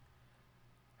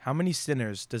How many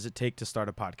sinners does it take to start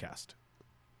a podcast?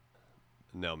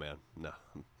 No, man. No.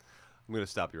 I'm going to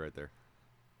stop you right there.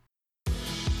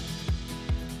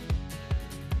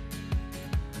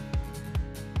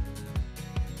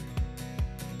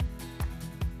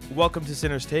 Welcome to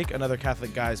Sinner's Take, another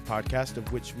Catholic Guys podcast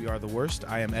of which we are the worst.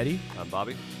 I am Eddie. I'm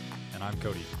Bobby. And I'm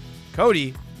Cody.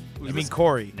 Cody? Who's You mean this-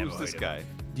 Corey? Who's this guy?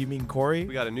 Do you mean Corey?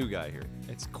 We got a new guy here.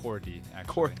 It's Cordy,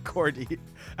 actually. Cordy.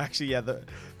 Actually, yeah,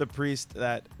 the priest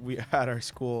that we at our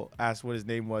school asked what his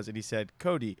name was, and he said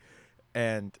Cody.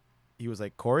 And he was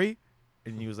like, Corey?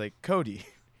 And he was like, Cody.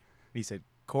 And he said,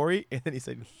 Corey? And then he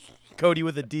said, Cody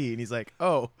with a D. And he's like,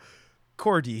 oh,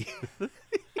 Cordy.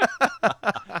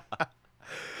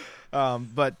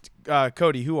 But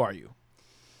Cody, who are you?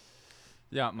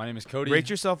 Yeah, my name is Cody. Rate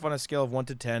yourself on a scale of 1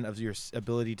 to 10 of your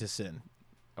ability to sin.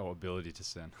 Oh, ability to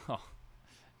sin. Oh,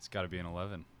 it's got to be an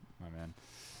 11, my man.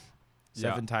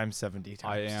 7 times 70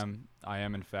 times. I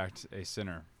am in fact a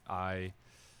sinner. I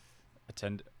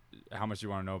attend. How much do you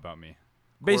want to know about me?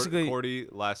 Basically, Cordy,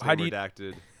 last how name do you-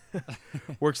 redacted.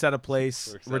 works at a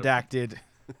place, Works at a- redacted.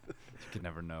 You could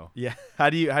never know. Yeah. How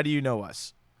do you know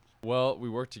us? Well, we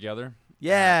work together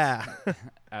Yeah.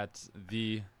 at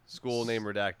the School name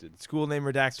redacted. School name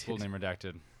redacted. school name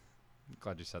redacted.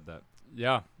 Glad you said that.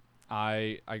 Yeah,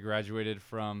 I graduated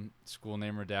from school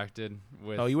name redacted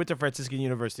with. Oh, you went to Franciscan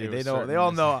University. It They was know. They certain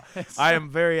all know. reasons. I am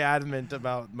very adamant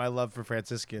about my love for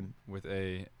Franciscan.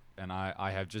 and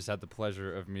I have just had the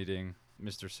pleasure of meeting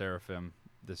Mr. Seraphim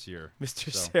this year.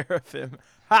 Mr. So- Seraphim.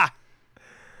 Ha!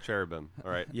 Cherubim.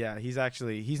 All right. Yeah, he's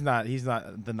not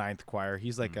the ninth choir.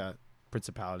 He's like a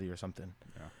principality or something.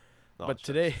 Oh, But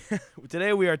shucks.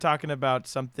 today we are talking about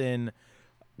something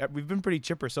that we've been pretty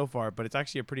chipper so far, but it's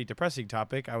actually a pretty depressing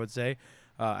topic, I would say,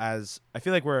 as I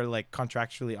feel like we're like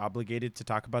contractually obligated to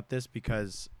talk about this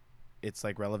because it's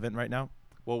like relevant right now.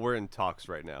 Well, we're in talks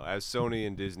right now. As Sony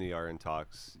and Disney are in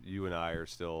talks, you and I are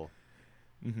still.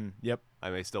 Mm-hmm. Yep. I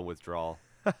may still withdraw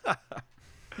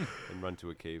and run to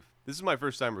a cave. This is my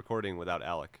first time recording without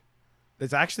Alec.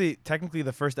 It's actually technically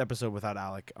the first episode without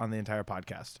Alec on the entire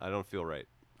podcast. I don't feel right.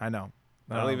 I know.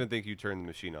 I don't even think you turned the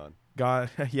machine on. God,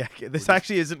 yeah. This just-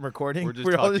 actually isn't recording. we're just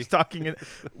We're all talking. just talking.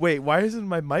 Wait, why isn't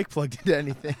my mic plugged into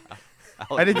anything? I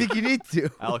Alec, didn't think you need to.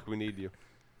 Alec, we need you.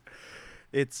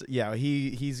 It's yeah.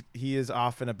 He is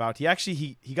off and about.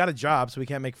 He got a job, so we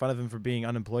can't make fun of him for being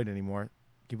unemployed anymore.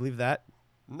 Can you believe that?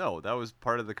 No, that was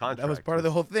part of the contract. That was part of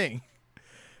the whole thing.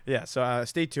 Yeah. So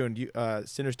stay tuned.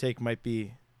 Sinner's Take might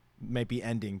be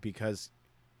ending because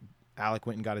Alec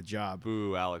went and got a job.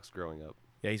 Boo, Alex growing up.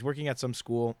 Yeah, he's working at some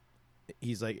school.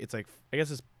 He's like, it's like, I guess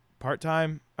it's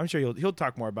part-time. I'm sure he'll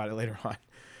talk more about it later on.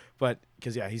 But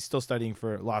because, yeah, he's still studying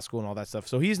for law school and all that stuff.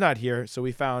 So he's not here. So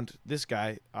we found this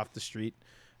guy off the street,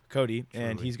 Cody,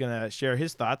 and Truly. he's going to share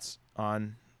his thoughts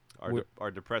on,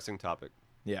 Our depressing topic.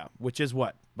 yeah, which is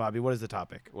what? Bobby, what is the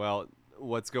topic? Well,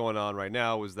 what's going on right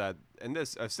now was that, and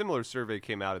a similar survey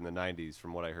came out in the 90s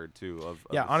from what I heard too.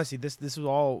 Yeah, honestly, this was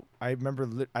all, I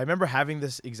remember having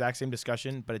this exact same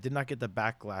discussion, but it did not get the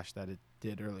backlash that it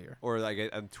did earlier. Or like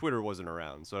Twitter wasn't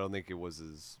around, so I don't think it was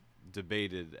as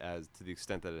debated as to the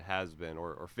extent that it has been,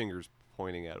 or fingers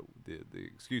pointing at the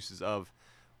excuses of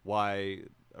why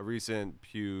a recent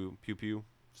Pew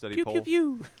study Pew, poll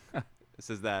pew, pew.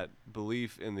 says that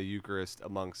belief in the Eucharist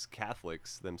amongst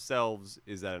Catholics themselves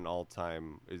is at an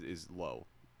all-time is low.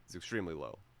 It's extremely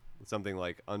low. It's something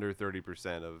like under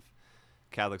 30% of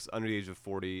Catholics under the age of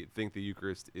 40 think the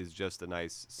Eucharist is just a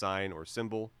nice sign or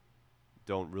symbol.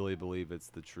 Don't really believe it's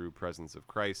the true presence of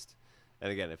Christ.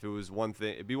 And again, if it was one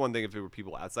thing, it'd be one thing if it were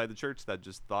people outside the church that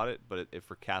just thought it, but if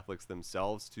for Catholics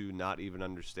themselves to not even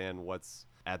understand what's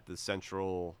at the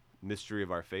central mystery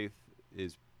of our faith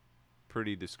is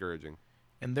pretty discouraging.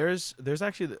 And there's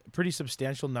actually pretty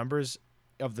substantial numbers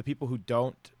of the people who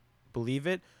don't believe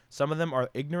it. Some of them are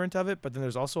ignorant of it, but then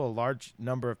there's also a large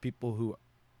number of people who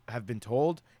have been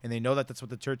told and they know that that's what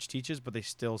the church teaches, but they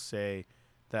still say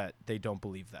that they don't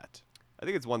believe that. I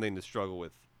think it's one thing to struggle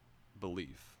with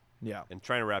belief Yeah. and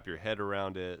trying to wrap your head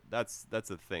around it. That's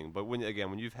a thing. But when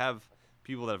you have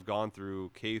people that have gone through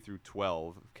K through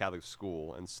 12 Catholic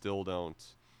school and still don't,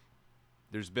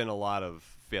 there's been a lot of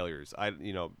failures.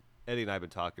 Eddie and I have been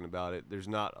talking about it. There's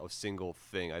not a single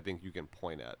thing I think you can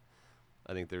point at.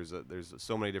 I think there's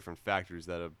so many different factors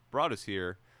that have brought us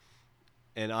here.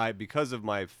 And because of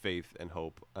my faith and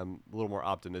hope, I'm a little more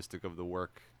optimistic of the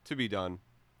work to be done,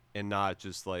 and not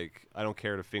just like, I don't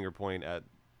care to finger point at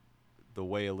the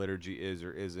way a liturgy is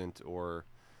or isn't, or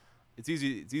it's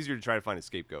easier to try to find a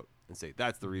scapegoat and say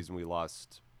that's the reason we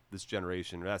lost this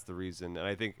generation, or that's the reason. And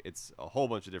I think it's a whole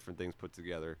bunch of different things put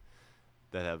together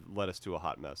that have led us to a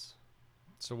hot mess.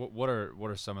 So what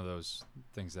are some of those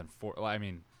things then? I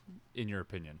mean, in your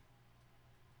opinion.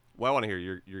 Well, I want to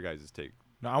hear your guys' take.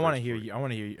 No, I want to First hear for you. I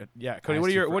want to hear you. Yeah, Cody, asked what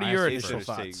are you your fir- what I are your asked you initial first.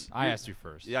 thoughts? I asked you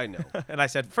first. Yeah, I know. And I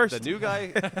said first. The new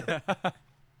guy,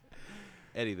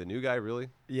 Eddie, the new guy, really?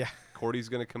 Yeah, Cordy's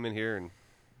going to come in here and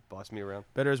boss me around?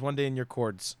 better is one day in your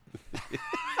cords.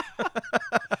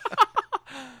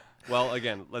 Well,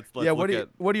 again, let's Yeah, look at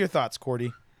what are your thoughts,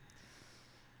 Cordy?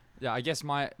 Yeah, I guess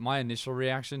my initial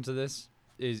reaction to this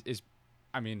is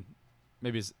I mean,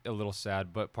 maybe it's a little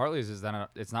sad, but partly is that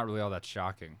it's not really all that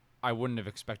shocking. I wouldn't have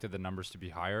expected the numbers to be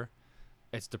higher.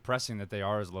 It's depressing that they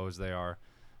are as low as they are,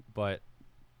 but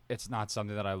it's not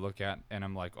something that I look at and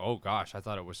I'm like, "Oh gosh, I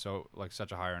thought it was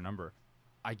such a higher number."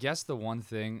 I guess the one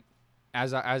thing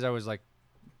as I was like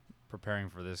preparing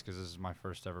for this, because this is my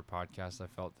first ever podcast, I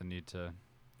felt the need to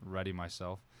ready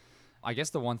myself. I guess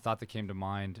the one thought that came to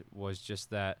mind was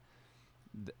just that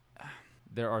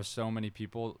there are so many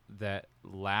people that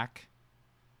lack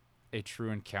a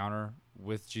true encounter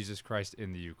with Jesus Christ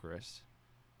in the Eucharist.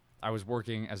 I was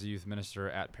working as a youth minister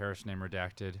at Parish Name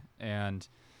Redacted, and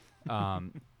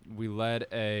we led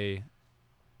a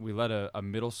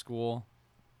middle school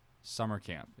summer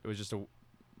camp. It was just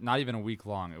not even a week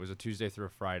long. It was a Tuesday through a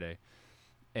Friday,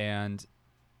 and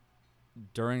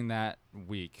during that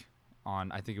week,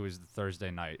 on I think it was the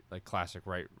Thursday night, like classic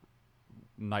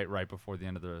night right before the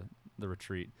end of the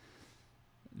retreat.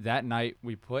 That night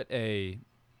we put a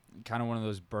kind of one of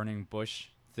those burning bush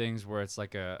things where it's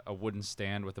like a wooden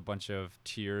stand with a bunch of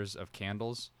tiers of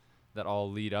candles that all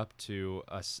lead up to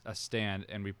a stand,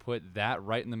 and we put that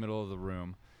right in the middle of the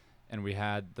room, and we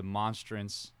had the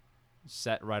monstrance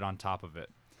set right on top of it.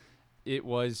 It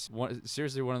was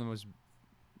seriously one of the most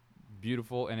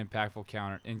beautiful and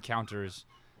impactful encounters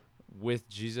with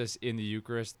Jesus in the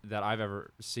Eucharist that I've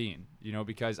ever seen. You know,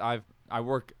 because I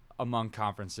work among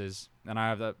conferences, and I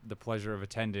have the pleasure of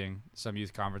attending some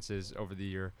youth conferences over the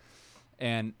year.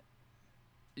 And,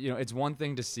 you know, it's one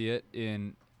thing to see it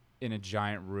in a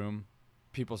giant room,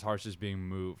 people's hearts just being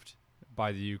moved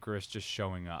by the Eucharist just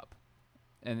showing up.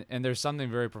 And there's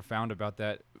something very profound about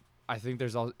that. I think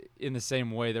there's in the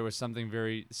same way, there was something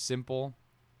very simple,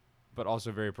 but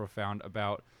also very profound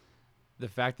about the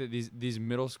fact that these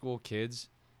middle school kids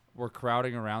were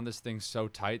crowding around this thing so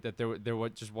tight that there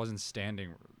just wasn't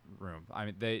standing room. I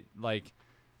mean,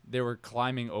 they were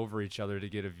climbing over each other to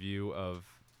get a view of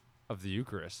the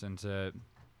Eucharist and to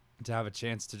have a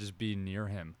chance to just be near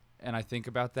him. And I think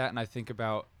about that, and I think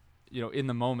about, you know, in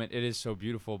the moment it is so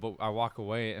beautiful, but I walk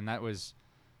away and that was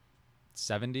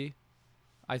 70,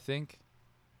 I think,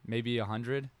 maybe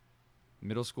 100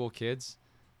 middle school kids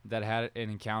that had an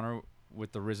encounter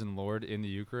with the risen Lord in the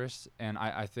Eucharist. And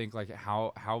I think like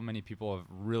how many people have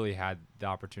really had the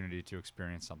opportunity to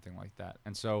experience something like that.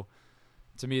 And so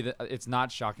to me, it's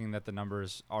not shocking that the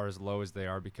numbers are as low as they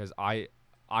are, because I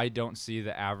don't see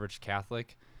the average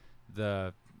Catholic,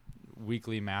 the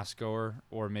weekly mass goer,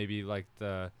 or maybe like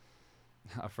a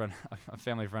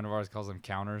family friend of ours calls them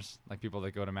counters, like people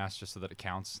that go to mass just so that it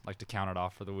counts, like to count it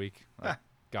off for the week. Like,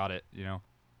 got it, you know.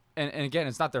 And again,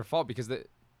 it's not their fault, because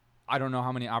I don't know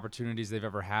how many opportunities they've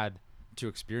ever had to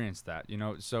experience that, you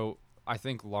know. So I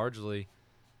think largely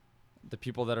the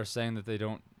people that are saying that they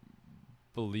don't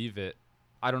believe it,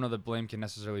 I don't know that blame can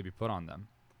necessarily be put on them.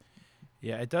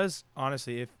 Yeah, it does.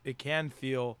 Honestly, if it can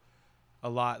feel a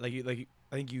lot like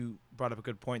I think you brought up a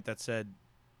good point that said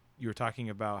you were talking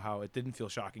about how it didn't feel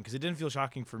shocking, because it didn't feel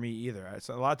shocking for me either. It's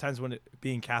a lot of times when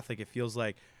being Catholic, it feels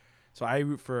like, so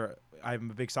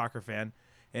I'm a big soccer fan,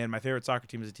 and my favorite soccer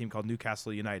team is a team called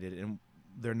Newcastle United, and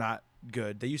they're not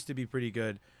good. They used to be pretty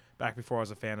good back before I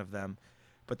was a fan of them,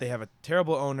 but they have a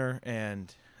terrible owner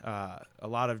and a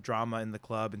lot of drama in the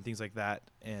club and things like that,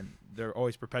 and they're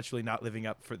always perpetually not living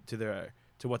up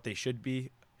to what they should be,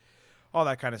 all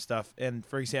that kind of stuff. And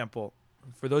for example,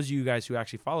 for those of you guys who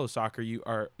actually follow soccer, you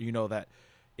know that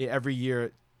every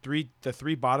year the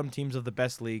three bottom teams of the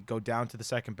best league go down to the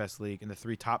second best league, and the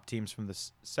three top teams from the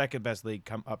second best league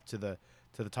come up to the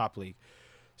top league.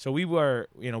 So we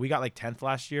got like 10th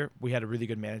last year. We had a really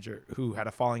good manager who had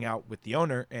a falling out with the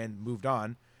owner and moved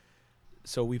on.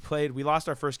 So we lost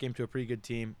our first game to a pretty good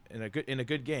team in a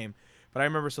good game. But I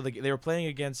remember, so they were playing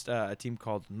against a team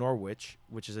called Norwich,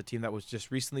 which is a team that was just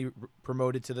recently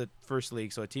promoted to the first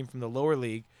league. So a team from the lower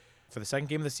league for the second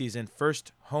game of the season,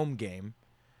 first home game.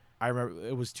 I remember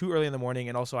it was too early in the morning,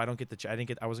 and also I wasn't going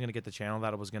to get the channel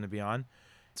that it was going to be on.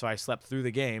 So I slept through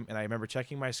the game, and I remember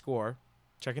checking the score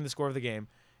of the game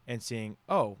and seeing,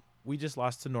 oh, we just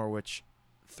lost to Norwich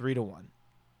 3-1.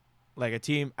 Like a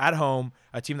team at home,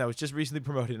 a team that was just recently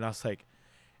promoted, and I was like,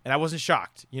 And I wasn't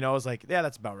shocked. You know, I was like, yeah,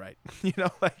 that's about right. You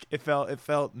know, like it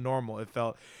felt normal. It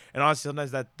felt, and honestly,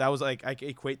 sometimes that was like, I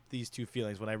equate these two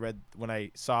feelings when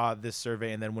I saw this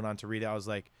survey and then went on to read it. I was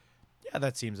like, yeah,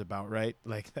 that seems about right.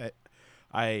 Like that,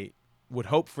 I would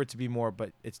hope for it to be more,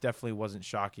 but it definitely wasn't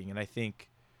shocking. And I think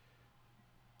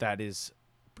that is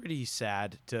pretty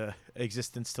sad to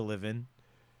existence to live in.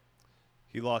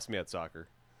 He lost me at soccer.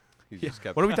 He Yeah. just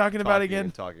kept What are we talking about talking again?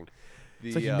 and talking.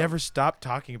 It's like you never stop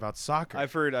talking about soccer.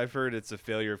 I've heard it's a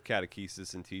failure of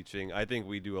catechesis and teaching. I think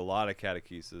we do a lot of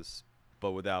catechesis,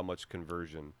 but without much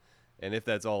conversion. And if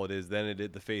that's all it is, then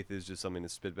the faith is just something to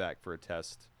spit back for a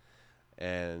test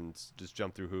and just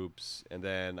jump through hoops. And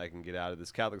then I can get out of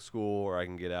this Catholic school, or I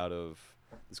can get out of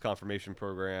this confirmation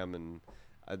program. And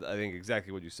I think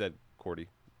exactly what you said, Cordy.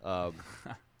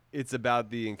 It's about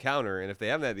the encounter. And if they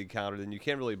haven't had the encounter, then you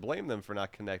can't really blame them for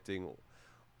not connecting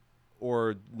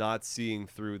or not seeing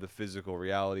through the physical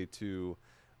reality to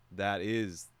that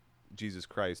is Jesus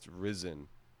Christ risen,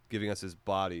 giving us his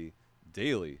body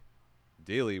daily.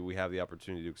 Daily we have the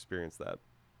opportunity to experience that.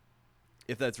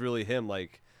 If that's really him,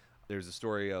 like there's a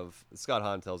story of, Scott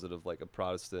Hahn tells it, of like a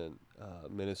Protestant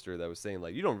minister that was saying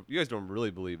like, you guys don't really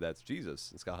believe that's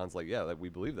Jesus. And Scott Hahn's like, yeah, like, we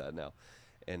believe that now.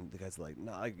 And the guy's like,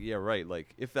 nah, yeah, right.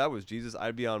 Like if that was Jesus,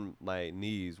 I'd be on my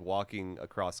knees walking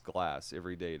across glass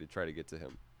every day to try to get to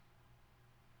him.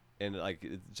 And like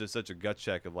it's just such a gut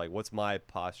check of like, what's my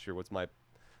posture, what's my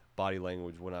body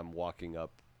language when I'm walking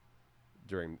up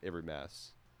during every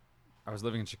mass. I was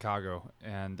living in Chicago,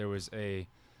 and there was a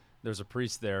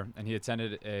priest there, and he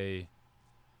attended a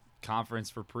conference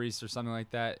for priests or something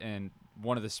like that, and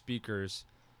one of the speakers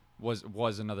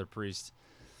was another priest,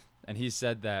 and he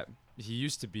said that he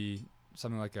used to be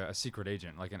something like a secret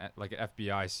agent, like an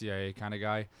FBI, CIA kind of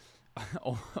guy,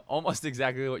 almost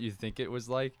exactly what you think it was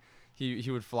like.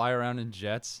 He would fly around in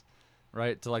jets,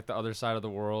 right, to like the other side of the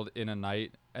world in a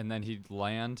night, and then he'd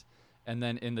land, and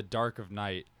then in the dark of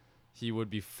night, he would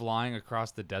be flying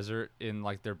across the desert in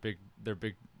like their big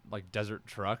like desert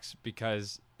trucks,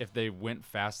 because if they went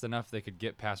fast enough, they could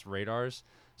get past radars.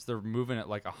 So they're moving at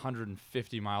like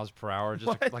 150 miles per hour, just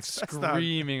What? like That's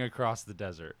screaming across the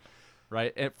desert,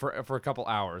 right? And for a couple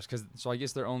hours, so I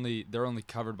guess they're only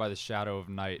covered by the shadow of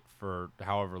night for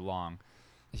however long.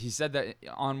 He said that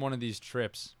on one of these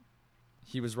trips,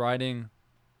 he was riding.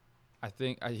 I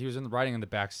think he was riding in the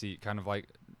back seat, kind of like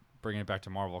bringing it back to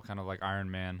Marvel, kind of like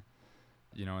Iron Man,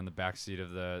 you know, in the back seat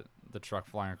of the truck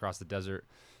flying across the desert.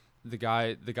 They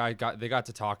got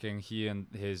to talking, he and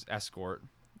his escort,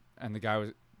 and the guy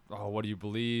was, oh, what do you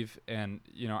believe? And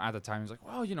you know, at the time he was like,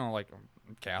 well, you know, like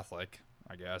I'm Catholic,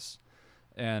 I guess.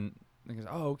 And he goes,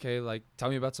 oh, okay, like tell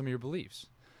me about some of your beliefs.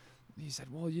 He said,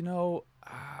 well, you know,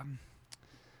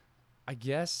 I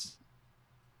guess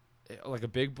like a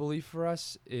big belief for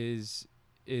us is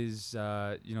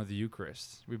you know, the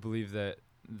Eucharist. We believe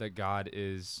that God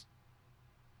is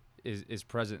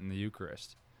present in the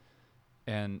Eucharist.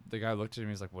 And the guy looked at him,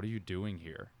 he's like, what are you doing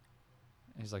here?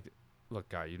 And he's like, look,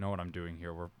 guy, you know what I'm doing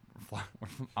here.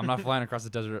 I'm not flying across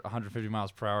the desert at 150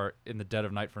 miles per hour in the dead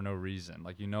of night for no reason.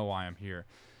 Like, you know why I'm here.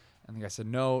 And the guy said,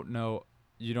 no,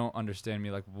 you don't understand me.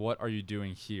 Like, what are you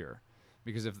doing here?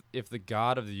 Because if the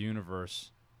God of the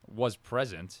universe was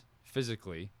present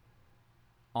physically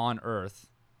on Earth,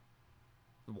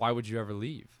 why would you ever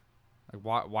leave?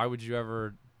 Like, why would you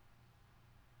ever?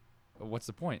 What's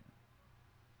the point?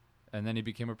 And then he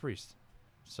became a priest.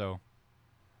 So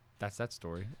that's that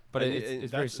story. But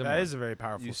it's very similar. That is a very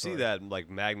powerful You story. see that like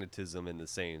magnetism in the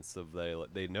saints of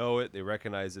they know it, they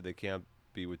recognize it, they can't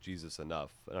be with Jesus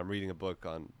enough. And I'm reading a book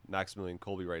on Maximilian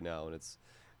Kolbe right now, and it's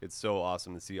so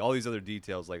awesome to see all these other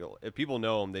details. Like if people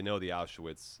know him, they know the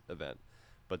Auschwitz event,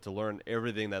 but to learn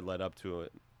everything that led up to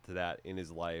that in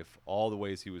his life, all the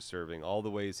ways he was serving, all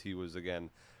the ways he was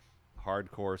again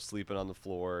hardcore, sleeping on the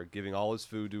floor, giving all his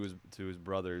food to his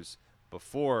brothers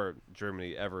before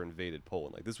Germany ever invaded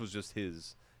Poland. Like this was just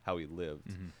how he lived,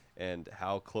 and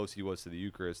how close he was to the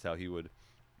Eucharist. How he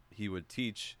would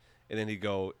teach, and then he'd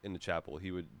go in the chapel.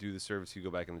 He would do the service. He'd go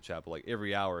back in the chapel. Like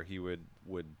every hour, he would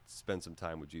spend some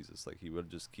time with Jesus. Like he would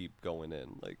just keep going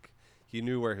in. Like he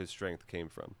knew where his strength came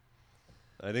from.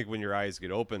 And I think when your eyes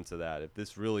get open to that, if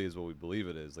this really is what we believe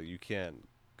it is, like you can't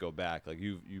go back. Like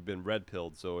you've been red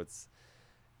pilled, so it's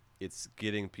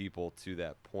getting people to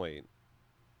that point.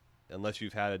 Unless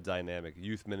you've had a dynamic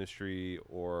youth ministry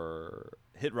or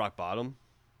hit rock bottom,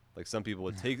 like some people,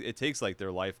 it takes like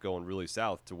their life going really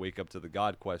south to wake up to the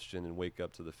God question and wake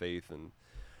up to the faith. And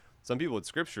some people with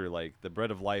scripture, like the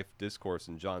bread of life discourse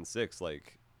in John 6,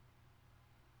 like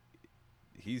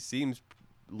he seems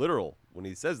literal when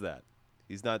he says that.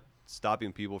 He's not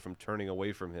stopping people from turning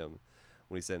away from him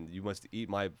when he said, "You must eat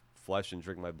my flesh and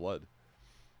drink my blood."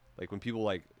 Like when people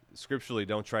like scripturally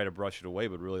don't try to brush it away,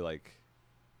 but really like,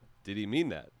 did he mean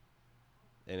that?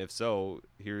 And if so,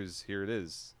 here it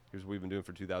is. Here's what we've been doing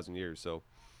for 2,000 years. So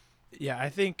Yeah, I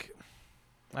think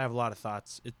I have a lot of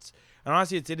thoughts. And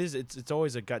honestly, it's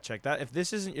always a gut check. That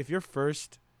if your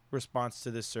first response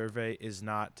to this survey is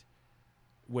not,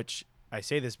 which I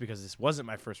say this because this wasn't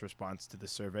my first response to the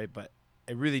survey, but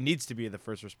it really needs to be the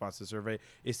first response to the survey,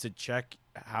 is to check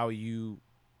how you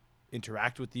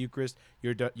interact with the Eucharist,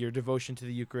 your devotion to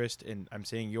the Eucharist, and I'm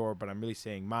saying your, but I'm really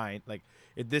saying mine. Like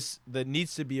there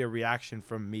needs to be a reaction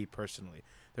from me personally.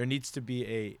 There needs to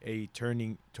be a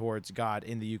turning towards God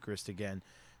in the Eucharist again.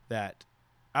 That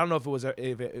I don't know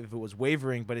if it was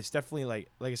wavering, but it's definitely like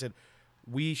I said,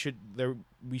 we should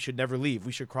never leave.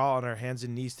 We should crawl on our hands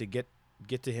and knees to get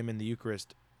to Him in the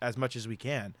Eucharist as much as we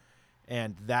can.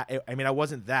 And I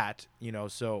wasn't that,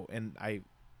 so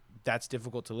that's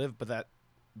difficult to live, but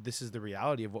this is the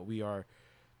reality of what we are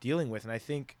dealing with. And I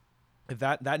think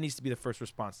that needs to be the first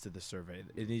response to the survey.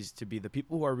 It needs to be the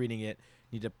people who are reading it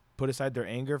need to put aside their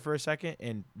anger for a second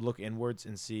and look inwards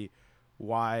and see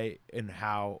why and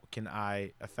how can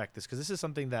I affect this? Because this is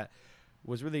something that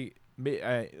was really,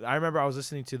 I remember I was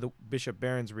listening to the Bishop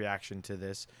Barron's reaction to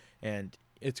this, and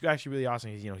it's actually really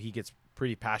awesome. He gets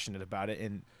pretty passionate about it,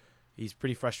 and he's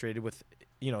pretty frustrated with,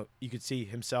 you could see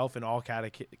himself and all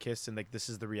catechists, and like this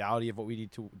is the reality of what we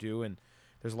need to do, and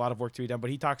there's a lot of work to be done. But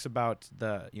he talks about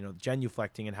the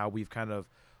genuflecting and how we've kind of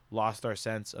lost our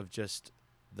sense of just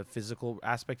the physical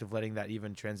aspect of letting that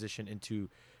even transition into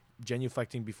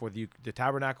genuflecting before the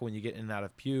tabernacle when you get in and out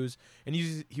of pews. And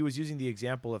he was using the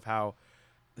example of how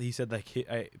he said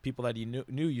like people that he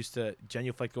knew used to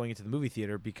genuflect going into the movie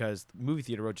theater because the movie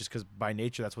theater row, just because by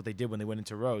nature that's what they did when they went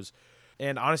into rows.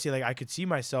 And honestly, like I could see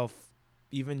myself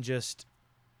even just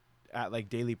at like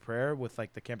daily prayer with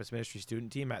like the campus ministry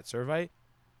student team at Servite,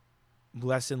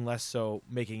 less and less so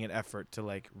making an effort to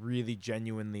like really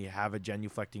genuinely have a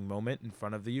genuflecting moment in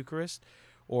front of the Eucharist.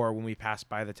 Or when we pass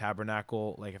by the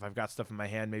tabernacle, like if I've got stuff in my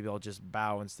hand, maybe I'll just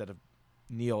bow instead of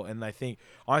kneel. And I think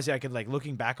honestly, I could like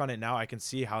looking back on it now, I can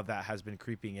see how that has been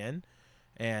creeping in,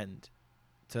 and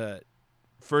to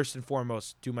first and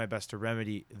foremost do my best to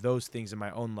remedy those things in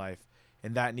my own life.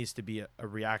 And that needs to be a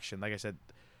reaction. Like I said,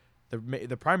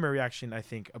 the primary reaction, I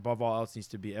think, above all else, needs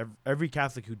to be every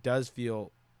Catholic who does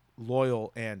feel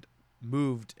loyal and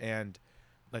moved and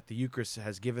like the Eucharist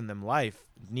has given them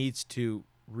life needs to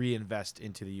reinvest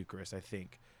into the Eucharist, I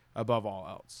think, above all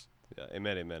else. Yeah,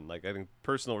 amen. Like I think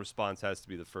personal response has to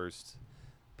be the first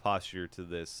posture to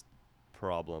this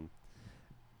problem.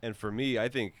 And for me, I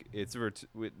think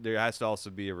there has to also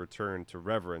be a return to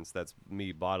reverence. That's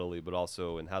me bodily, but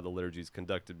also in how the liturgy is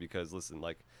conducted. Because listen,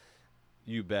 like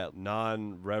you bet,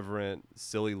 non-reverent,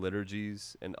 silly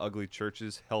liturgies and ugly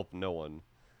churches help no one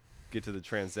get to the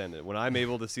transcendent. When I'm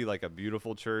able to see like a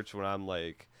beautiful church, when I'm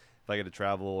like, if I get to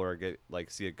travel or get like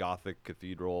see a Gothic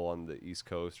cathedral on the East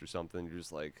Coast or something, you're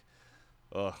just like,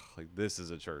 ugh, like this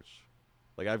is a church.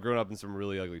 Like I've grown up in some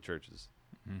really ugly churches,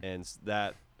 and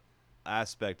that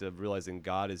aspect of realizing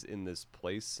God is in this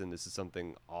place and this is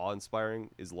something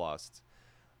awe-inspiring is lost.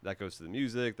 That goes to the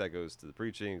music, that goes to the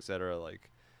preaching, etc.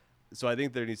 Like, so I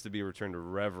think there needs to be a return to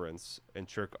reverence, and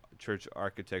church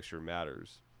architecture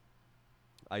matters.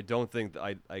 I don't think that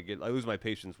I lose my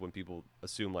patience when people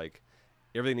assume like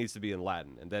everything needs to be in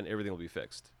Latin and then everything will be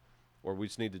fixed, or we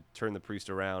just need to turn the priest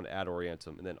around ad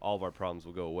orientem and then all of our problems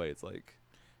will go away. It's like,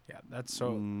 yeah, that's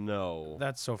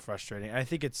so frustrating. I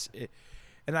think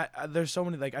and there's so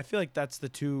many, like I feel like that's the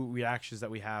two reactions that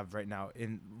we have right now.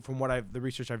 From what the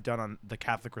research I've done on the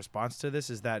Catholic response to this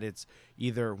is that it's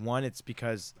either one, it's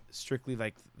because strictly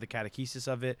like the catechesis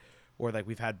of it, or like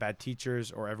we've had bad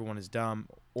teachers, or everyone is dumb,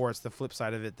 or it's the flip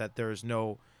side of it that there is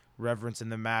no reverence in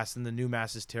the Mass, and the new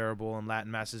Mass is terrible, and Latin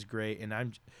Mass is great. And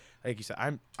I'm, like you said,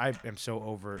 I am so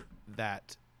over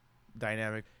that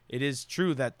dynamic. It is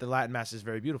true that the Latin Mass is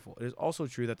very beautiful. It is also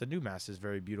true that the new Mass is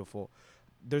very beautiful.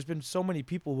 There's been so many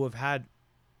people who have had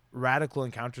radical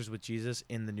encounters with Jesus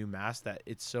in the new Mass that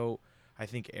it's so, I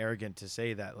think, arrogant to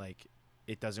say that like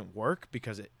it doesn't work,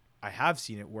 because I have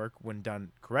seen it work when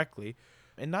done correctly.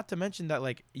 And not to mention that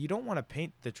like you don't want to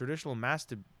paint the traditional Mass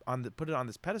put it on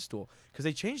this pedestal, because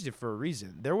they changed it for a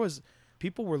reason.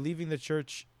 People were leaving the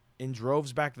church in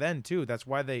droves back then too. That's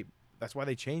why they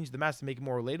changed the Mass, to make it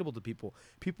more relatable to people.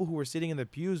 People who were sitting in the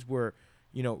pews were,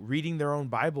 reading their own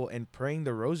Bible and praying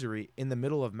the rosary in the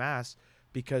middle of Mass,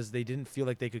 because they didn't feel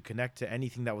like they could connect to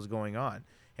anything that was going on.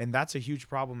 And that's a huge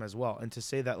problem as well. And to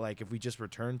say that like if we just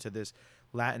return to this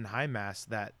Latin High Mass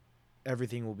that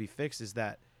everything will be fixed, is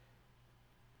that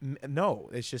No,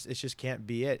 it just can't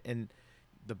be it. And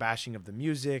the bashing of the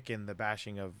music and the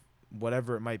bashing of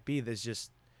whatever it might be, there's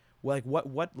just like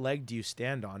what leg do you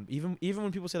stand on? Even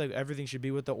when people say like everything should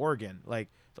be with the organ, like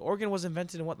the organ was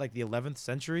invented in what, like the 11th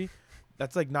century.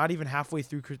 That's like not even halfway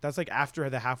through. That's like after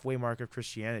the halfway mark of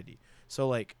Christianity. So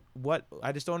like what,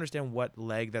 I just don't understand what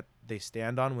leg that they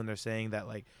stand on when they're saying that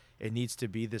like it needs to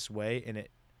be this way, and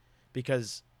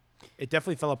because it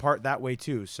definitely fell apart that way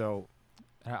too. So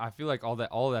I feel like all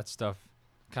that stuff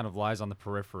kind of lies on the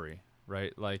periphery,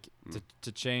 right? Like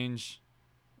to change,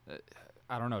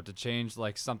 I don't know, to change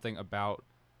like something about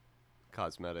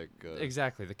Cosmetic.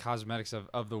 exactly the cosmetics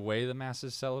of the way the mass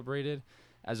is celebrated,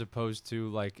 as opposed to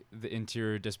like the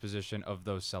interior disposition of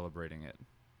those celebrating it,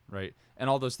 right? And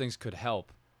all those things could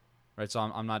help, right? So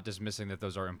I'm not dismissing that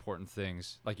those are important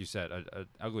things. Like you said, a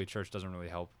ugly church doesn't really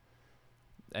help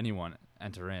anyone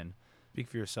enter in. speak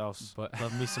for yourselves. But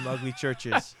Love me some ugly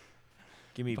churches.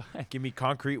 Give me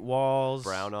concrete walls,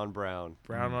 Brown on brown.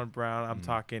 brown on brown. I'm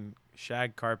talking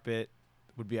shag carpet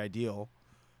would be ideal.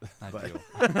 Ideal.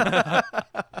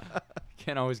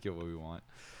 Can't always get what we want.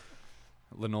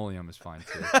 Linoleum is fine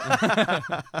too.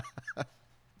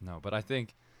 No, but I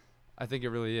think it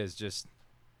really is just,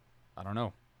 I don't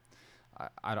know.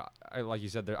 I like you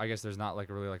said, I guess there's not like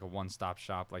really like a one-stop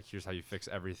shop. Like here's how you fix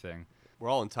everything. We're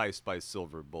all enticed by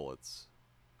silver bullets.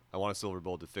 I want a silver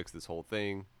bullet to fix this whole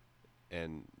thing,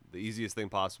 and the easiest thing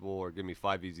possible, or give me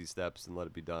 5 easy steps and let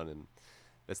it be done. And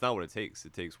that's not what it takes.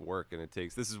 It takes work, and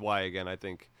this is why, again, I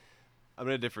think I'm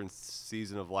in a different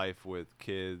season of life with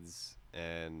kids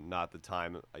and not the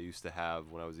time I used to have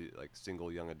when I was like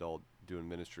single young adult doing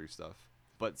ministry stuff.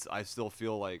 But I still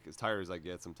feel like, as tired as I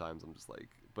get sometimes, I'm just like,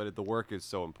 but the work is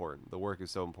so important. The work is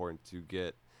so important to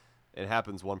get. It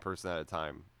happens one person at a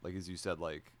time. Like as you said,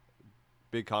 like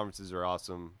big conferences are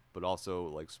awesome, but also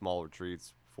like small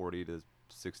retreats, 40 to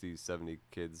 60, 70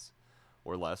 kids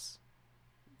or less.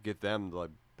 Get them to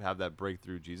like have that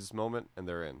breakthrough Jesus moment, and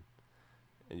they're in.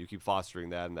 And you keep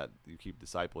fostering that, and that you keep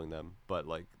discipling them. But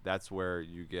like that's where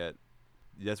you get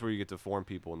to form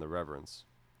people in the reverence,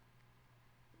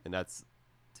 and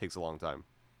takes a long time.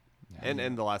 Yeah.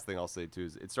 And the last thing I'll say too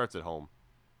is it starts at home.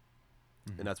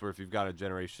 Mm-hmm. And that's where if you've got a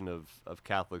generation of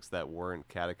Catholics that weren't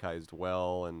catechized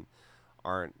well and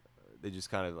they just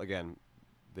kind of, again,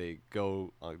 they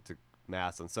go to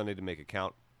Mass on Sunday to make it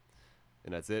count,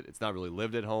 and that's it. It's not really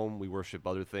lived at home. We worship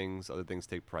other things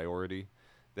take priority.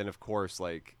 Then of course,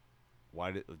 like,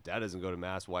 if Dad doesn't go to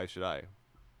Mass, why should I?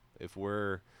 If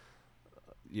we're,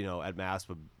 at Mass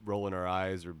but rolling our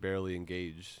eyes or barely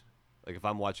engaged, like if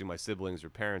I'm watching my siblings or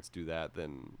parents do that,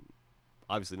 then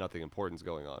obviously nothing important's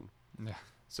going on. Yeah.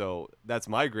 So that's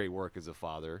my great work as a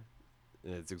father,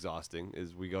 and it's exhausting,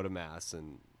 is we go to Mass,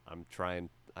 and I'm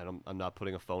not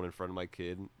putting a phone in front of my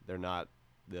kid. They're not,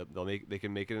 they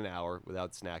can make it an hour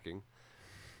without snacking.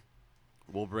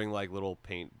 We'll bring like little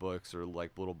paint books or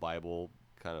like little Bible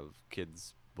kind of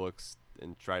kids books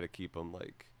and try to keep them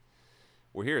like,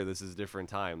 we're here. This is a different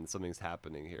time. Something's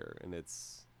happening here, and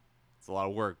it's a lot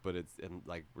of work, but and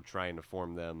like we're trying to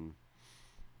form them,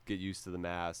 get used to the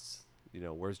Mass.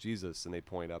 Where's Jesus? And they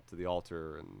point up to the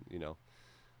altar, and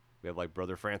we have like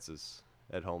Brother Francis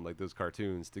at home, like those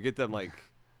cartoons, to get them like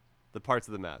the parts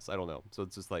of the Mass. I don't know. So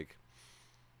it's just like,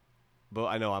 but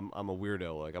I know I'm a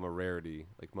weirdo. Like I'm a rarity.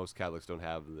 Like most Catholics don't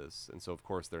have this, and so of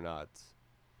course they're not.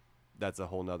 That's a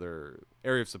whole nother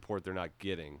area of support they're not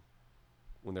getting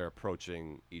when they're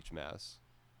approaching each Mass.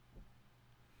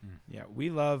 Yeah,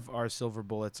 we love our silver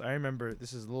bullets. I remember,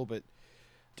 this is a little bit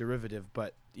derivative,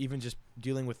 but even just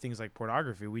dealing with things like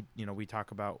pornography, we talk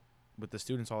about with the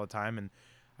students all the time. And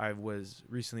I was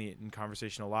recently in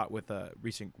conversation a lot with a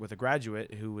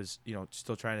graduate who was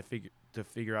still trying to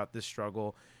figure out this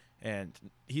struggle, and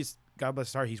he's, God bless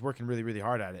his heart, he's working really, really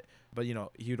hard at it. But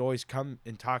he would always come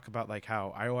and talk about like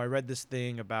how I read this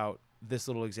thing about this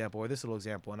little example or this little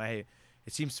example, and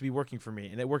it seems to be working for me,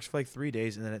 and it works for like 3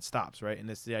 days, and then it stops, right? And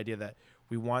it's the idea that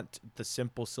we want the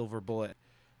simple silver bullet.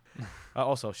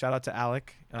 Also, shout out to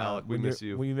Alec. Alec, we miss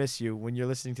you. We miss you. When you're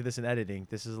listening to this in editing,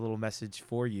 this is a little message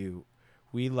for you.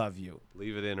 We love you.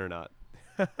 Leave it in or not.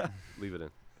 Leave it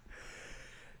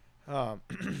in.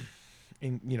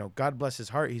 And God bless his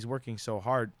heart. He's working so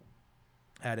hard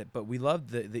at it, but we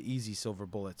love the easy silver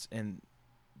bullets. And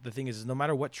the thing is no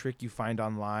matter what trick you find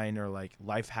online or like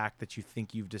life hack that you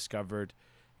think you've discovered,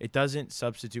 it doesn't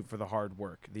substitute for the hard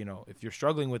work. If you're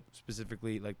struggling with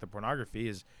specifically like the pornography,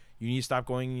 is you need to stop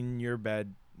going in your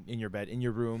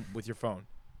room with your phone.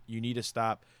 You need to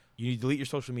stop. You need to delete your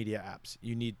social media apps.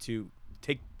 You need to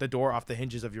take the door off the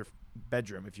hinges of your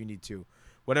bedroom if you need to.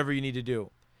 Whatever you need to do.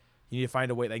 You need to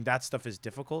find a way. Like that stuff is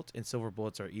difficult, and silver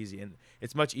bullets are easy. And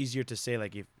it's much easier to say,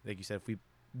 like, if, like you said, if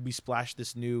we splash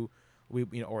this new,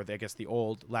 or I guess the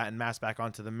old Latin mass back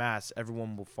onto the mass,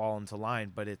 everyone will fall into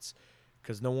line. But it's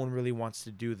because no one really wants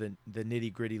to do the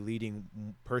nitty gritty,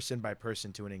 leading person by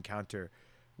person to an encounter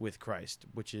with Christ,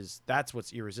 that's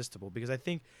what's irresistible. Because I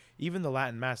think even the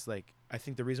Latin mass, like, I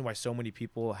think the reason why so many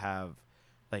people have,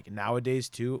 like, nowadays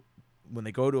too, when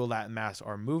they go to a Latin mass,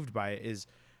 are moved by it is,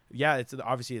 yeah, it's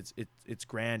obviously it's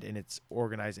grand and it's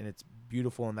organized and it's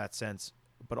beautiful in that sense,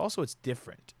 but also it's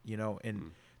different,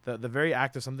 and the very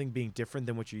act of something being different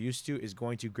than what you're used to is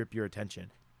going to grip your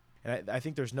attention. And I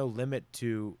think there's no limit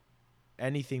to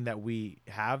anything that we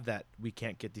have that we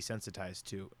can't get desensitized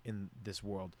to in this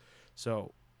world.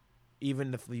 So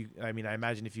even if I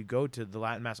imagine if you go to the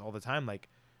Latin mass all the time, like,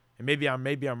 and maybe I'm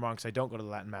wrong because I don't go to the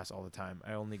Latin mass all the time.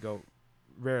 I only go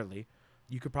rarely.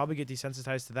 You could probably get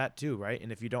desensitized to that too, right?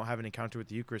 And if you don't have an encounter with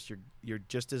the Eucharist, you're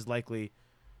just as likely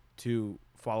to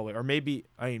fall away, or maybe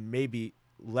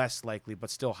less likely, but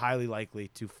still highly likely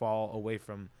to fall away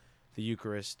from the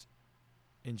Eucharist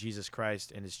in Jesus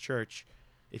Christ and His Church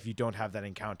if you don't have that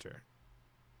encounter.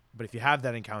 But if you have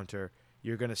that encounter,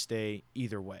 you're going to stay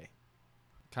either way.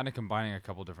 Kind of combining a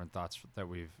couple different thoughts that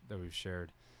we've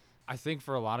shared. I think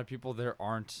for a lot of people, there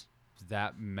aren't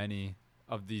that many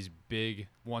of these big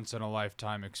once in a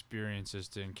lifetime experiences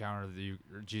to encounter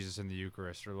Jesus in the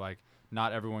Eucharist, or like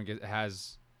not everyone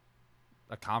has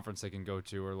a conference they can go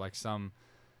to, or like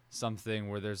something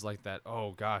where there's like that,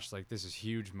 oh gosh, like this is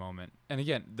huge moment. And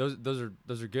again, those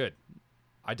are good.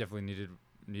 I definitely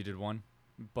needed one,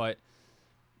 but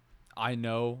I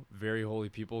know very holy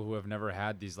people who have never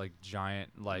had these like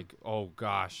giant, like, oh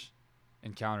gosh,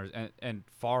 encounters, and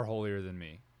far holier than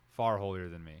me.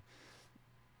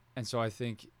 And so I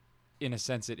think in a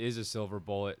sense it is a silver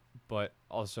bullet, but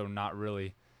also not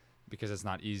really, because it's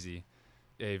not easy.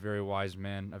 A very wise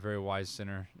man, a very wise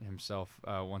sinner himself,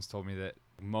 once told me that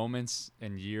moments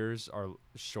and years are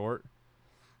short,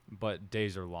 but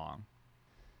days are long.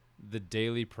 The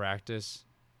daily practice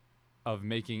of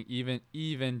making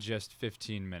even just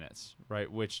 15 minutes,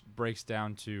 right, which breaks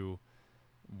down to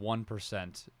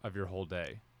 1% of your whole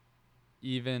day,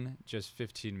 even just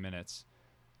 15 minutes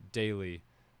daily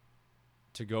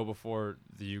to go before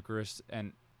the Eucharist,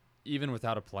 and even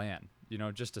without a plan,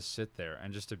 just to sit there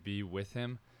and just to be with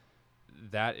Him,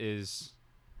 that is,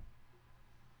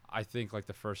 I think, like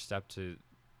the first step to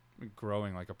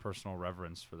growing like a personal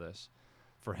reverence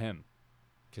for Him.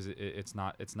 Because it's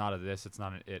not a this, it's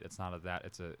not an it, it's not a that,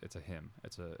 it's a Him,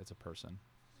 it's a person.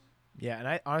 Yeah, and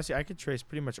I honestly could trace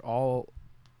pretty much all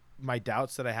my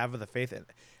doubts that I have of the faith, and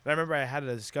I remember I had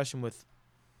a discussion with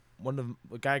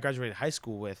a guy I graduated high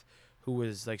school with, who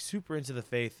was like super into the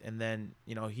faith, and then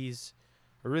he's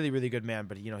a really, really good man,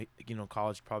 but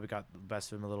college probably got the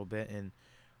best of him a little bit, and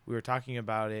we were talking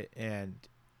about it, and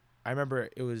I remember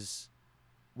it was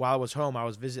while I was home, I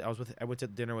went to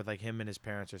dinner with like him and his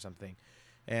parents or something.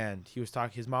 And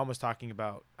his mom was talking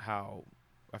about how,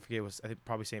 I forget, it was, I think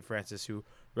probably St. Francis, who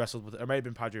wrestled with, or it might have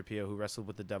been Padre Pio, who wrestled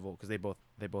with the devil, because they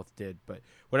both did. But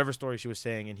whatever story she was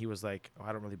saying, and he was like, oh,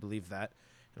 I don't really believe that.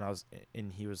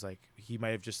 And he was like, he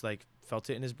might have just like felt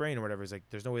it in his brain or whatever. He's like,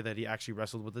 there's no way that he actually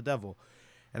wrestled with the devil.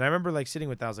 And I remember like sitting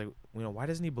with that, I was like, why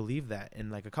doesn't he believe that?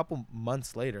 And like a couple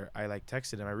months later, I like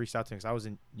texted him, I reached out to him because I was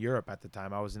in Europe at the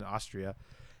time. I was in Austria.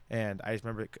 And I just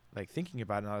remember like thinking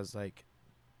about it, and I was like,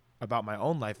 about my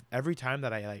own life, every time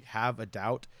that I like have a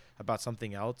doubt about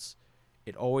something else,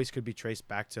 it always could be traced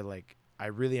back to like, I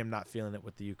really am not feeling it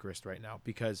with the Eucharist right now.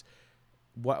 Because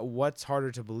what's harder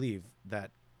to believe,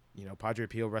 that Padre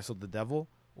Pio wrestled the devil,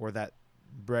 or that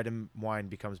bread and wine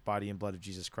becomes body and blood of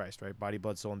Jesus Christ, right? Body,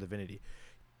 blood, soul, and divinity.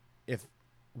 If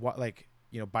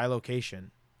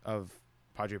bilocation of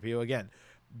Padre Pio, again,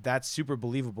 that's super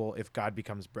believable if God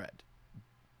becomes bread,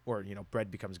 or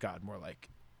bread becomes God, more like.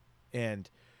 And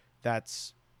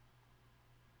that's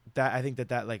that. I think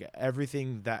that like every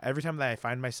time that I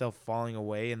find myself falling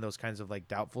away in those kinds of like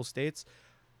doubtful states,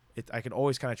 I can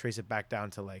always kind of trace it back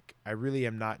down to like, I really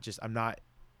am not I'm not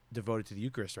devoted to the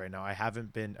Eucharist right now. I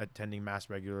haven't been attending Mass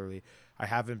regularly. I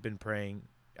haven't been praying.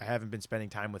 I haven't been spending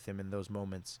time with Him in those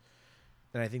moments.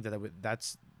 And I think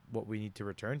that's what we need to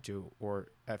return to, or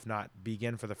if not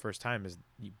begin for the first time, is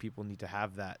people need to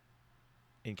have that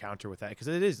encounter with that, because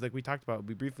it is, like we talked about,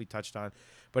 we briefly touched on,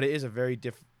 but it is a very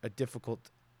difficult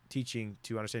teaching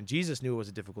to understand. Jesus knew it was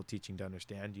a difficult teaching to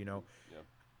understand, Yeah.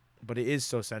 But it is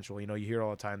so central. You hear all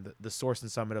the time the source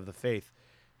and summit of the faith,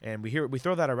 and we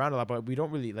throw that around a lot, but we don't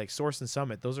really like source and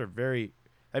summit. Those are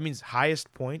that means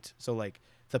highest point, so like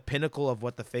the pinnacle of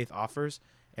what the faith offers,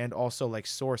 and also like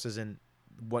source as in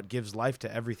what gives life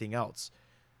to everything else.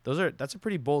 That's a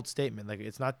pretty bold statement. Like,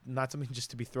 it's not something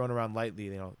just to be thrown around lightly.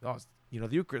 The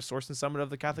Eucharist, source and summit of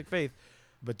the Catholic faith.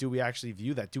 But do we actually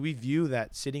view that? Do we view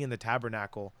that sitting in the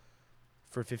tabernacle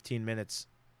for 15 minutes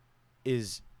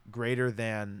is greater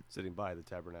than Sitting by the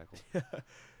tabernacle.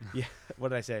 yeah? What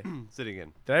did I say? Sitting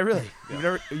in. Did I really?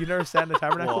 Yeah. You never sat in a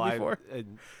tabernacle Well, before?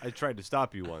 I tried to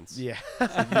stop you once. Yeah. You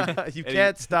Eddie-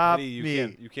 can't stop Eddie, you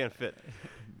me. You can't fit.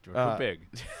 We're big.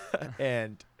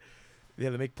 And yeah,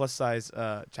 they make plus size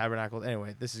tabernacles.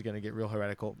 Anyway, this is gonna get real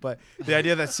heretical, but the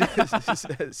idea that sitting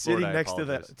I next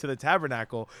apologize. to the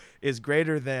tabernacle is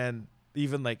greater than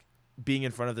even like being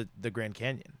in front of the Grand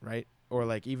Canyon, right? Or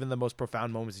like even the most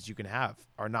profound moments that you can have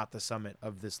are not the summit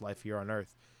of this life here on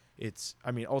earth. It's,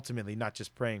 I mean, ultimately not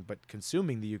just praying, but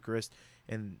consuming the Eucharist.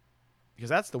 And because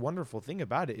that's the wonderful thing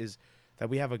about it, is that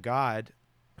we have a God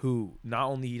who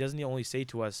he doesn't only say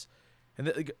to us, and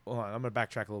hold on, I'm going to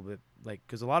backtrack a little bit, like,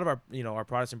 because a lot of our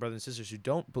Protestant brothers and sisters who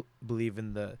don't believe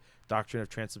in the doctrine of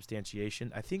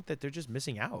transubstantiation, I think that they're just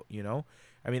missing out,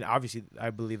 I mean, obviously, I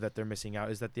believe that they're missing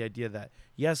out, is that the idea that,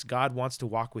 yes, God wants to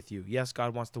walk with you. Yes,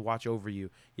 God wants to watch over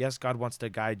you. Yes, God wants to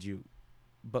guide you.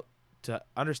 But to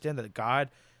understand that God,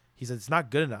 he said, it's not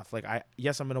good enough. Like,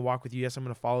 yes, I'm going to walk with you. Yes, I'm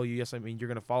going to follow you. Yes, I mean, you're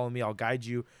going to follow me. I'll guide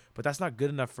you. But that's not good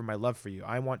enough for my love for you.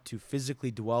 I want to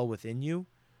physically dwell within you.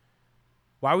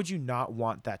 Why would you not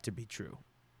want that to be true?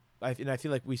 And I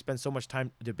feel like we spend so much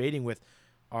time debating with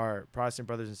our Protestant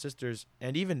brothers and sisters,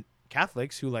 and even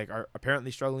Catholics who like are apparently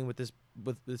struggling with this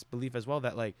belief as well,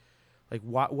 that like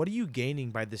what are you gaining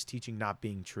by this teaching not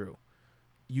being true?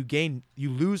 You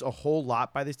lose a whole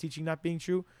lot by this teaching not being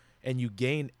true, and you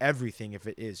gain everything if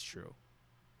it is true.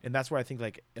 And that's where I think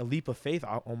like a leap of faith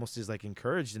almost is like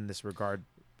encouraged in this regard.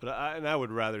 But I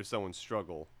would rather someone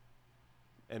struggle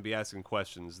and be asking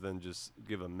questions than just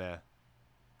give a meh,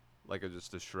 like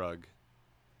just a shrug,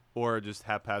 or just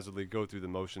haphazardly go through the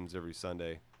motions every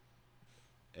Sunday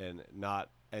and not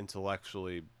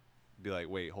intellectually be like,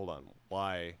 wait, hold on,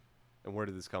 why and where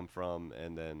did this come from?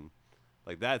 And then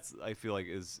like that's, I feel like,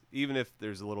 is, even if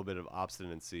there's a little bit of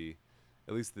obstinacy,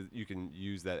 at least you can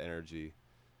use that energy.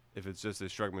 If it's just a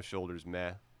shrug my shoulders,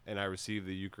 meh, and I receive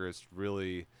the Eucharist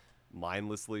really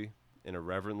mindlessly and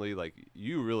irreverently, like,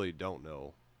 you really don't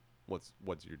know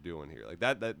what you're doing here. Like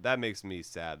that makes me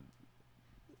sad,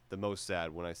 the most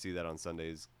sad, when I see that on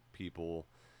Sundays. People,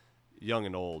 young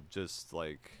and old, just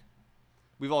like,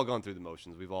 we've all gone through the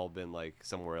motions. We've all been like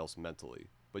somewhere else mentally,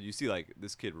 but you see like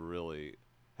this kid really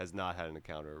has not had an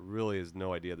encounter, really has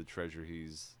no idea the treasure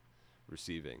he's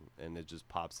receiving, and it just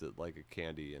pops it like a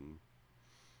candy, and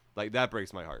like that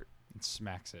breaks my heart. It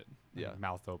smacks it. Yeah.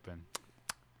 Mouth open.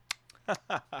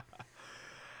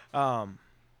 I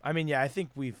mean, yeah, I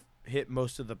think we've hit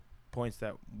most of the points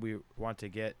that we want to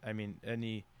get. I mean,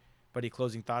 anybody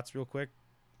closing thoughts real quick?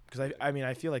 Because I mean,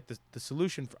 I feel like the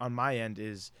solution on my end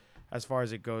is, as far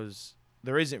as it goes,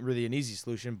 there isn't really an easy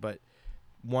solution, but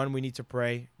one, we need to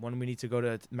pray. One, we need to go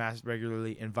to mass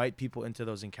regularly, invite people into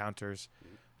those encounters.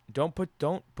 Don't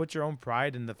put your own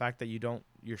pride in the fact that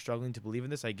you're struggling to believe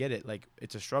in this. I get it. Like,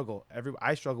 it's a struggle.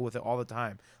 I struggle with it all the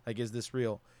time. Like, is this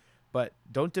real? But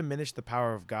don't diminish the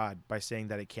power of God by saying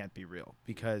that it can't be real,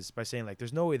 because by saying like,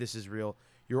 there's no way this is real,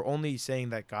 you're only saying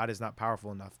that God is not powerful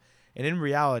enough. And in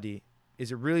reality,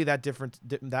 is it really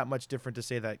that much different to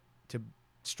say that, to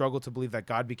struggle to believe that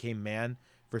God became man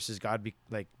versus God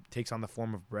takes on the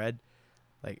form of bread?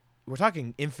 Like, we're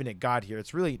talking infinite God here.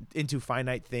 It's really into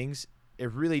finite things.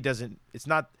 It really doesn't, it's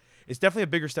definitely a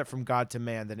bigger step from God to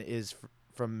man than it is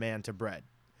from man to bread.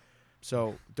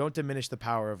 So don't diminish the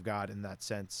power of God in that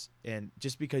sense. And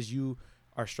just because you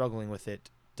are struggling with it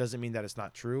doesn't mean that it's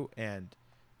not true and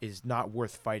is not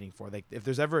worth fighting for. Like, if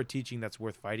there's ever a teaching that's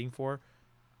worth fighting for,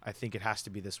 I think it has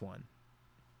to be this one.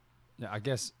 Yeah, I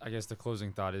guess the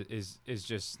closing thought is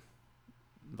just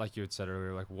like you had said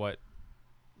earlier, like, what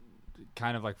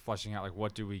kind of like fleshing out, like,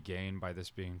 what do we gain by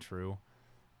this being true?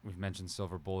 We've mentioned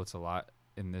silver bullets a lot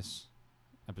in this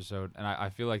episode, and I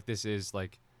feel like this is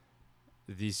like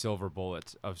the silver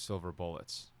bullet of silver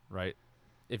bullets, right?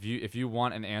 If you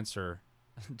want an answer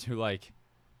to like,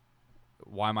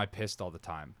 why am I pissed all the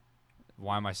time?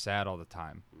 Why am I sad all the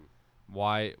time?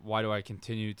 Why do I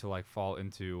continue to like fall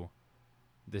into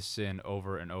this sin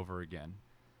over and over again?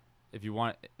 If you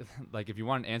want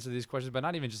an answer to these questions, but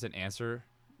not even just an answer,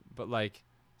 but like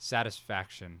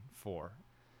satisfaction for,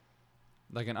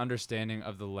 like, an understanding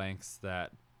of the lengths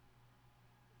that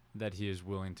he is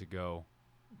willing to go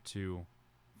to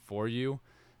for you.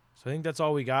 So I think that's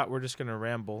all we got. We're just going to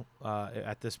ramble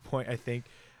at this point, I think.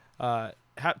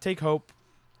 Take hope.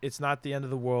 It's not the end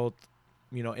of the world,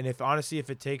 and if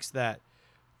it takes that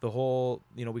the whole,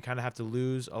 we kind of have to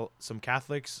lose some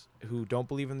Catholics who don't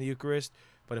believe in the Eucharist.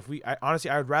 But honestly,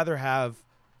 I would rather have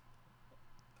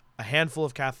a handful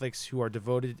of Catholics who are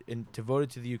devoted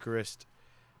to the Eucharist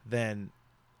than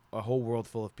a whole world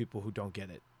full of people who don't get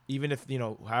it. Even if,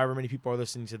 however many people are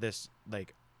listening to this,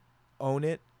 like, own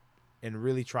it and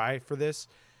really try for this,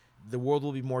 the world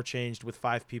will be more changed with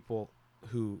 5 people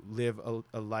who live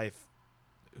a life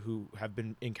who have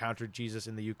been encountered Jesus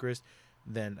in the Eucharist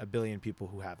than a billion people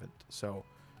who haven't. So,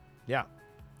 yeah.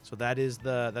 So that's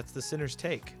the sinner's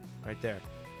take right there.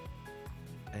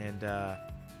 And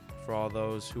for all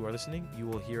those who are listening, you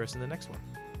will hear us in the next one.